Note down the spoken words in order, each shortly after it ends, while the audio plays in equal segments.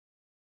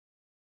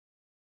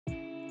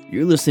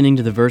You're listening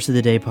to the Verse of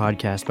the Day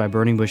podcast by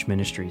Burning Bush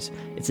Ministries.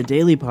 It's a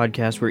daily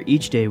podcast where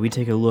each day we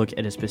take a look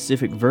at a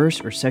specific verse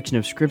or section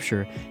of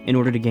Scripture in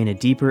order to gain a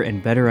deeper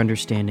and better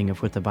understanding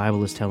of what the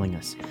Bible is telling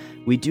us.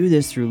 We do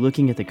this through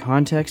looking at the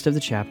context of the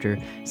chapter,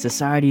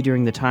 society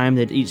during the time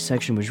that each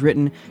section was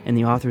written, and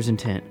the author's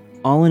intent,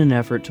 all in an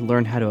effort to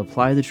learn how to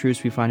apply the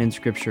truths we find in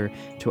Scripture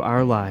to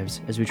our lives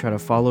as we try to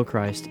follow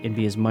Christ and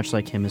be as much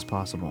like Him as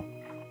possible.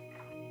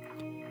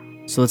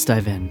 So let's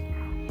dive in.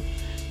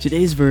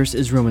 Today's verse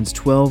is Romans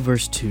 12,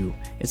 verse 2.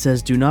 It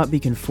says, "Do not be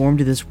conformed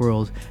to this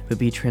world, but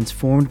be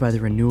transformed by the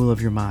renewal of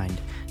your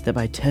mind, that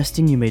by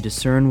testing you may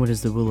discern what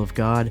is the will of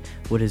God,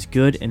 what is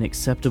good and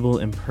acceptable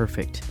and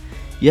perfect."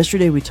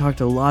 Yesterday we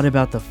talked a lot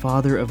about the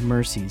Father of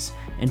mercies,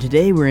 and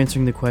today we're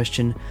answering the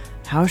question,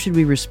 how should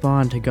we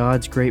respond to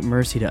God's great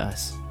mercy to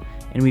us?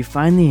 And we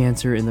find the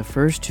answer in the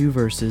first two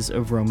verses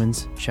of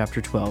Romans chapter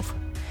 12.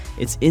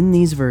 It's in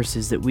these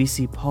verses that we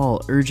see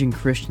Paul urging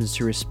Christians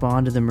to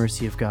respond to the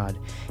mercy of God,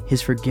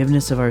 His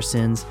forgiveness of our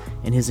sins,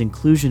 and His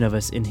inclusion of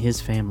us in His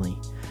family.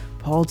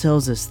 Paul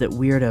tells us that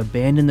we are to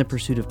abandon the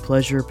pursuit of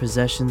pleasure,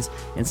 possessions,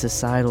 and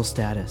societal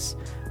status.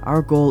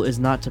 Our goal is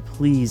not to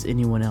please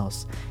anyone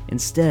else.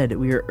 Instead,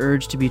 we are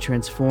urged to be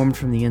transformed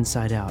from the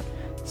inside out,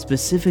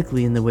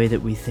 specifically in the way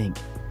that we think.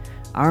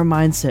 Our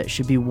mindset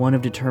should be one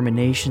of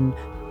determination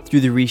through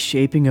the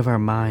reshaping of our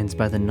minds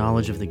by the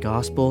knowledge of the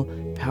gospel,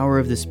 power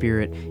of the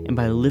Spirit, and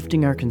by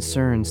lifting our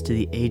concerns to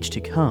the age to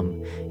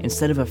come,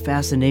 instead of a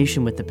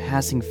fascination with the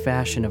passing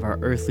fashion of our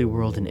earthly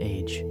world and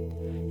age.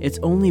 It's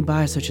only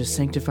by such a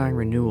sanctifying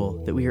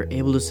renewal that we are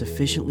able to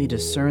sufficiently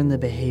discern the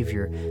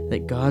behavior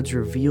that God's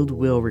revealed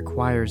will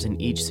requires in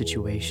each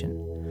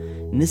situation.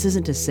 And this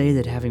isn't to say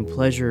that having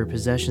pleasure or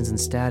possessions and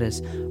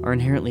status are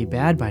inherently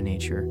bad by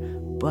nature,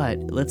 but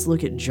let's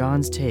look at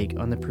John's take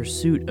on the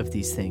pursuit of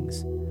these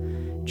things.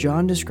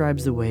 John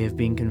describes the way of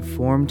being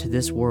conformed to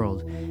this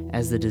world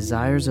as the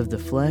desires of the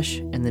flesh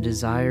and the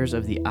desires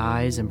of the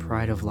eyes and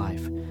pride of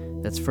life.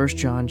 That's 1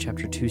 John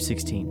chapter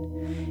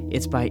 2:16.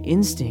 It's by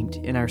instinct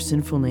in our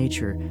sinful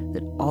nature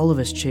that all of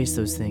us chase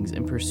those things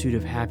in pursuit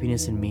of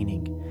happiness and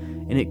meaning.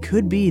 And it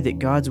could be that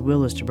God's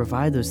will is to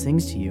provide those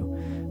things to you,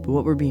 but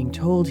what we're being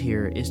told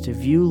here is to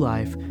view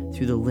life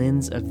through the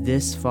lens of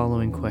this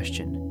following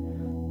question.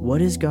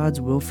 What is God's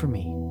will for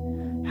me?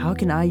 How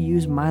can I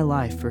use my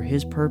life for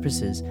His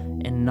purposes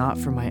and not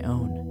for my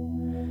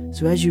own?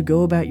 So as you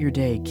go about your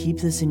day, keep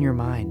this in your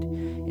mind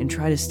and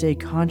try to stay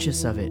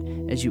conscious of it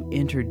as you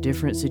enter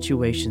different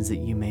situations that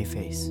you may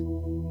face.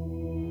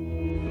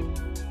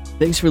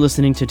 Thanks for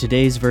listening to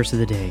today's Verse of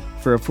the Day.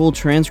 For a full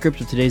transcript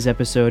of today's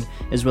episode,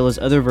 as well as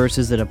other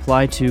verses that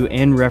apply to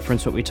and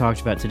reference what we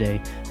talked about today,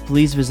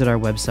 please visit our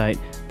website,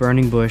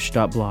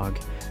 burningbush.blog.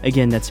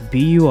 Again, that's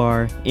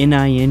BURNINGBUSH.blog.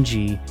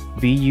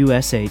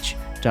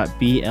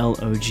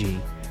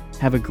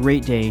 Have a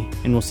great day,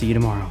 and we'll see you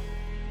tomorrow.